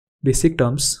Basic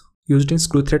terms used in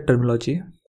screw thread terminology.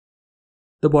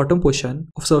 The bottom portion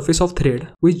of surface of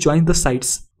thread which joins the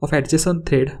sides of adjacent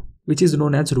thread, which is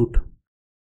known as root.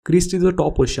 Crease is the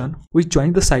top portion which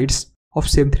joins the sides of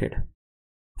same thread.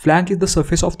 Flank is the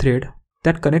surface of thread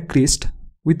that connect crease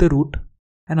with the root,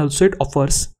 and also it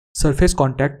offers surface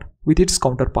contact with its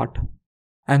counterpart.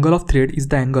 Angle of thread is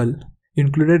the angle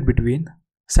included between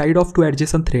side of two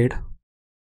adjacent thread.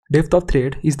 Depth of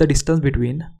thread is the distance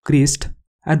between crease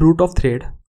and root of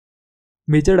thread.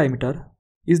 Major diameter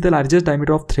is the largest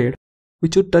diameter of thread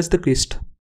which would touch the crease.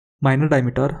 Minor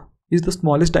diameter is the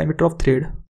smallest diameter of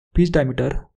thread. Pitch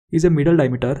diameter is a middle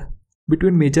diameter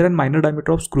between major and minor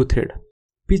diameter of screw thread.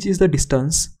 Pitch is the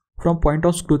distance from point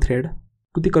on screw thread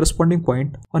to the corresponding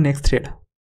point on next thread.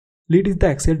 Lead is the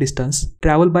axial distance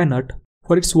traveled by nut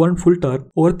for its one full turn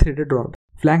over threaded rod.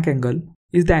 Flank angle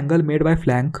is the angle made by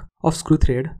flank of screw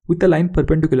thread with a line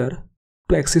perpendicular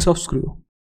to axis of screw.